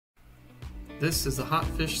This is the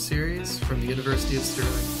HotFish series from the University of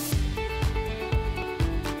Stirling.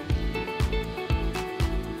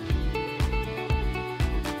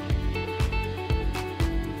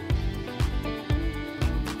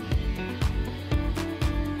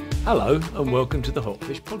 Hello and welcome to the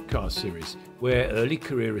HotFish Podcast series, where early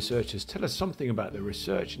career researchers tell us something about their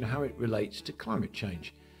research and how it relates to climate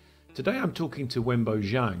change. Today I'm talking to Wenbo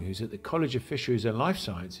Zhang, who's at the College of Fisheries and Life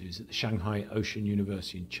Sciences at the Shanghai Ocean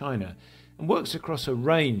University in China and works across a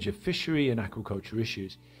range of fishery and aquaculture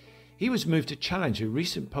issues. He was moved to challenge a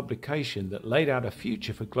recent publication that laid out a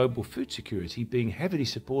future for global food security being heavily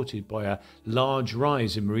supported by a large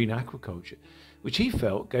rise in marine aquaculture, which he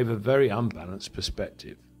felt gave a very unbalanced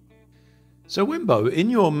perspective. So Wenbo, in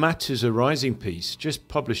your Matters Arising piece, just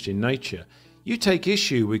published in Nature, you take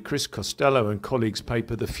issue with Chris Costello and colleagues'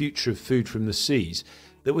 paper, The Future of Food from the Seas,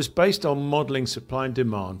 that was based on modelling supply and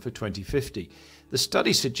demand for 2050. The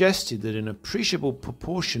study suggested that an appreciable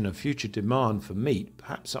proportion of future demand for meat,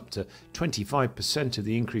 perhaps up to 25% of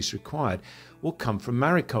the increase required, will come from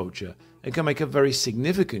mariculture and can make a very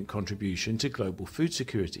significant contribution to global food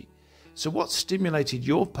security. So what stimulated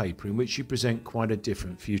your paper in which you present quite a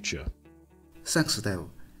different future? Thanks, Dave.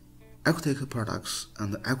 Aquatic products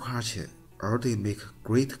and aquaculture already make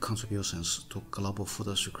great contributions to global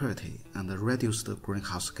food security and reduce the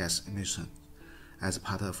greenhouse gas emission as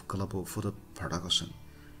part of global food production,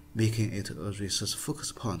 making it a research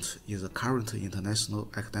focus point in the current international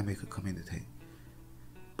academic community.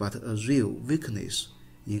 But a real weakness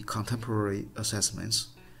in contemporary assessments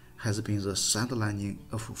has been the sidelining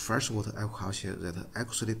of freshwater aquaculture that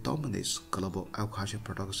actually dominates global aquaculture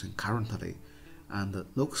production currently and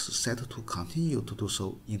looks set to continue to do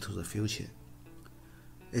so into the future.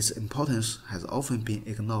 Its importance has often been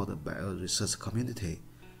ignored by a research community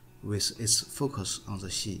with its focus on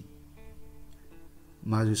the sea.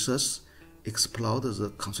 My research explored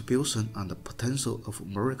the contribution and the potential of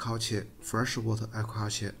mariculture, freshwater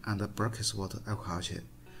aquaculture, and brackish water aquaculture.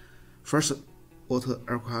 Freshwater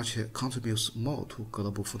aquaculture contributes more to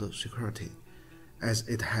global food security, as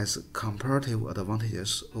it has comparative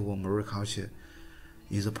advantages over mariculture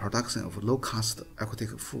in the production of low-cost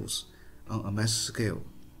aquatic foods on a mass scale,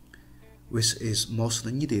 which is most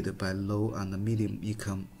needed by low and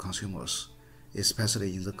medium-income consumers,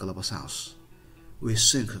 especially in the global south. We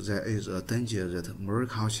think there is a danger that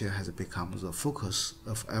mariculture has become the focus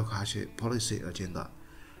of aquaculture policy agenda,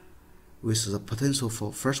 with the potential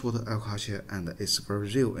for freshwater aquaculture and its very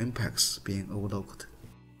real impacts being overlooked.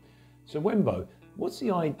 So Wenbo, what's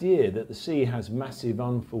the idea that the sea has massive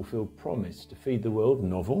unfulfilled promise to feed the world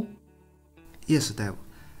novel? Yes, Dave.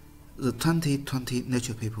 The 2020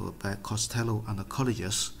 Nature paper by Costello and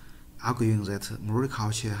colleagues arguing that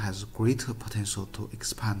mariculture has greater potential to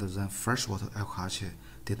expand than freshwater aquaculture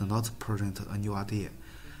did not present a new idea.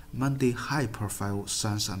 Many high-profile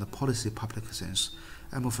science and policy publications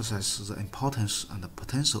emphasize the importance and the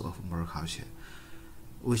potential of mariculture,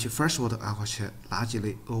 which freshwater aquaculture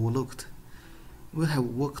largely overlooked. We have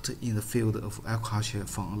worked in the field of aquaculture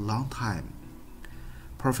for a long time.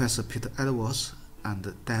 Professor Peter Edwards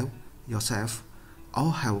and Dave, yourself, all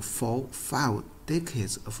have 4-5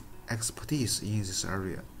 decades of expertise in this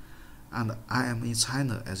area. And I am in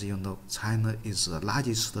China. As you know, China is the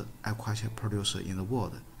largest aquaculture producer in the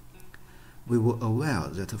world. We were aware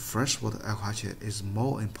that freshwater aquaculture is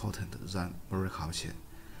more important than mariculture.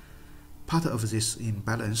 Part of this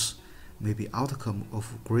imbalance may be outcome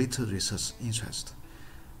of greater research interest.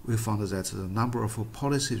 We found that the number of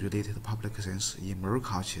policy-related publications in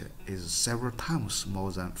mariculture is several times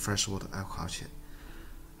more than freshwater aquaculture.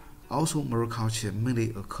 Also, mariculture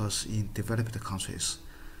mainly occurs in developed countries,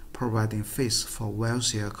 providing fish for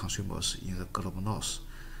wealthier consumers in the global north.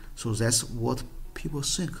 So that's what people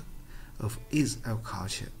think of is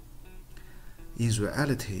aquaculture. In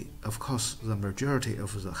reality, of course, the majority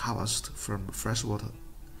of the harvest from freshwater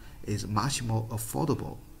is much more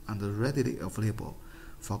affordable and readily available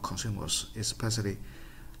for consumers, especially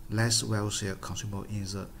less wealthier consumers in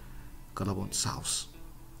the global south.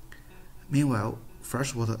 Meanwhile,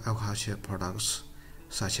 freshwater aquaculture products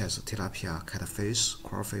such as tilapia, catfish,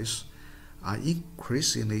 crawfish are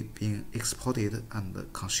increasingly being exported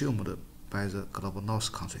and consumed by the global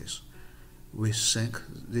north countries. We think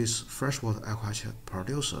these freshwater aquaculture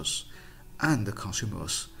producers and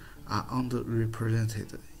consumers are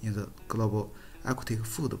underrepresented in the global aquatic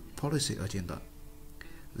food policy agenda.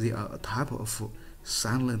 They are a type of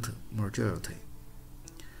silent majority.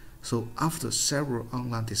 So after several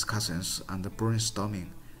online discussions and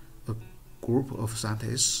brainstorming, a group of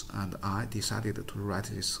scientists and I decided to write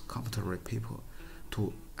this commentary paper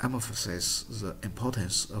to emphasizes the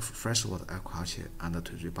importance of freshwater aquaculture and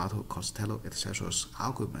to rebuttal Costello etc.'s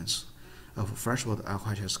arguments of freshwater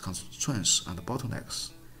aquaculture's constraints and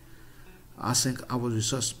bottlenecks. I think our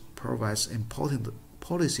research provides important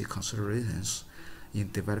policy considerations in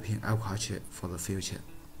developing aquaculture for the future.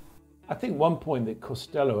 I think one point that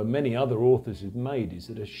Costello and many other authors have made is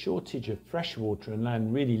that a shortage of freshwater and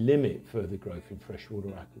land really limit further growth in freshwater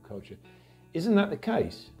aquaculture. Isn't that the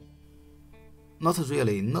case? Not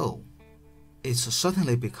really, no. It's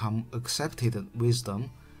certainly become accepted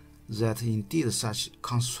wisdom that indeed such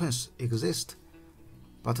constraints exist,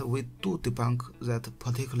 but we do debunk that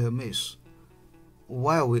particular myth,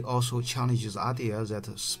 while we also challenge the idea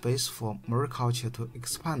that space for mariculture to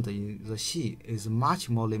expand in the sea is much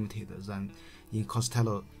more limited than in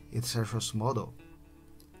Costello etc.'s model.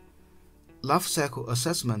 Life cycle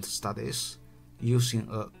assessment studies using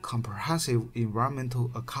a comprehensive environmental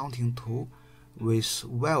accounting tool with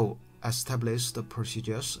well-established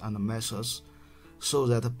procedures and methods so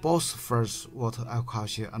that both freshwater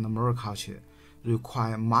aquaculture and mariculture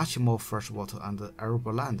require much more freshwater and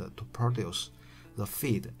arable land to produce the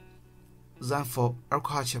feed than for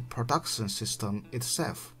aquaculture production system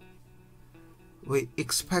itself. We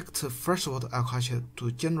expect freshwater aquaculture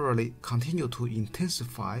to generally continue to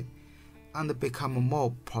intensify and become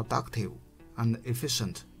more productive and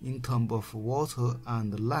efficient in terms of water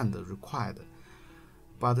and land required.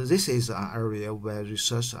 But this is an area where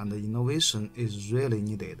research and innovation is really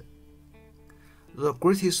needed. The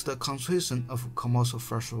greatest concentration of commercial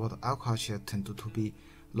freshwater aquaculture tend to be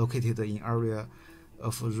located in areas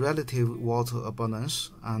of relative water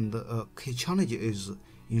abundance, and a key challenge is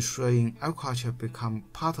ensuring aquaculture become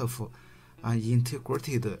part of an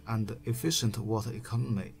integrated and efficient water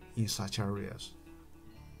economy in such areas.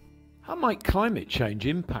 How might climate change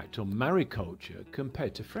impact on mariculture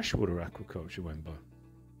compared to freshwater aquaculture, Wembo?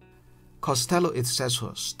 Costello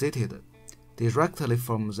etc. stated directly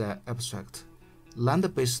from their abstract,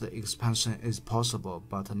 land-based expansion is possible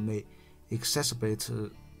but may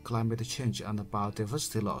exacerbate climate change and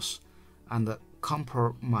biodiversity loss and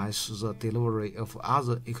compromise the delivery of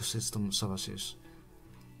other ecosystem services.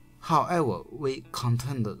 However, we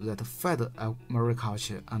contend that fed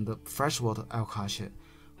mariculture and freshwater aquaculture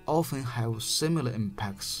often have similar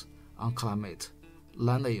impacts on climate,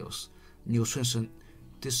 land use, nutrition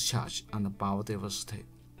discharge, and biodiversity,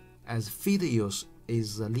 as feed use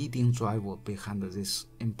is the leading driver behind these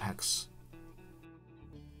impacts.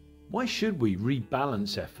 Why should we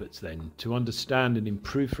rebalance efforts then to understand and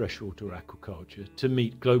improve freshwater aquaculture to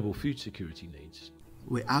meet global food security needs?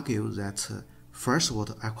 We argue that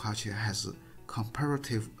freshwater aquaculture has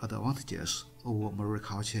comparative advantages over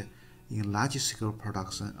mariculture in large-scale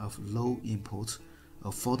production of low-input,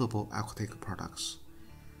 affordable aquatic products.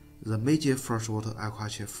 The major freshwater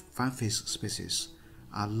aquaculture fanfish species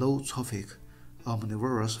are low-trophic,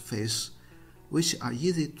 omnivorous fish, which are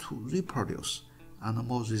easy to reproduce and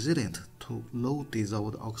more resilient to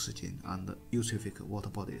low-dissolved oxygen and eutrophic water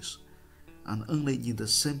bodies, and only need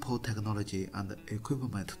simple technology and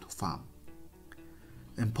equipment to farm.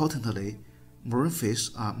 Importantly, marine fish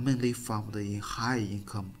are mainly farmed in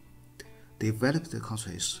high-income developed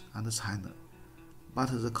countries and China, but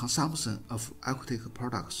the consumption of aquatic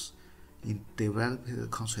products in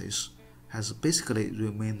developed countries has basically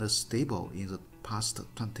remained stable in the past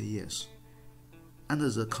 20 years, and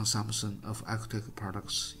the consumption of aquatic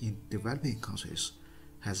products in developing countries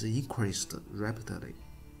has increased rapidly.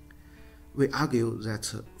 We argue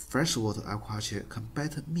that freshwater aquaculture can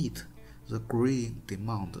better meet the growing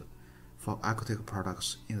demand for aquatic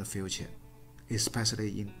products in the future,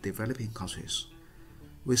 especially in developing countries.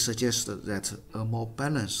 We suggest that a more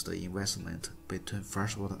balanced investment between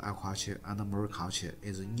freshwater aquaculture and mariculture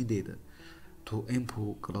is needed to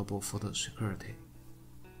improve global food security.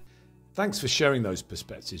 Thanks for sharing those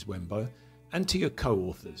perspectives, Wembo, and to your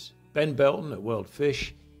co-authors, Ben Belton at World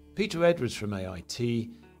Fish, Peter Edwards from AIT,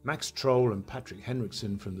 Max Troll and Patrick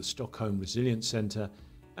Henriksen from the Stockholm Resilience Centre,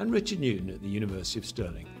 and Richard Newton at the University of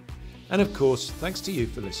Stirling. And of course, thanks to you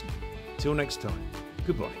for listening. Till next time,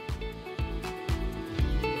 goodbye.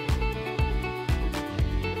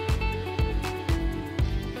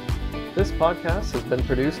 This podcast has been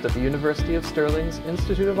produced at the University of Stirling's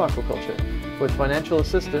Institute of Aquaculture, with financial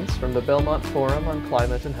assistance from the Belmont Forum on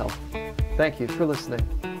Climate and Health. Thank you for listening.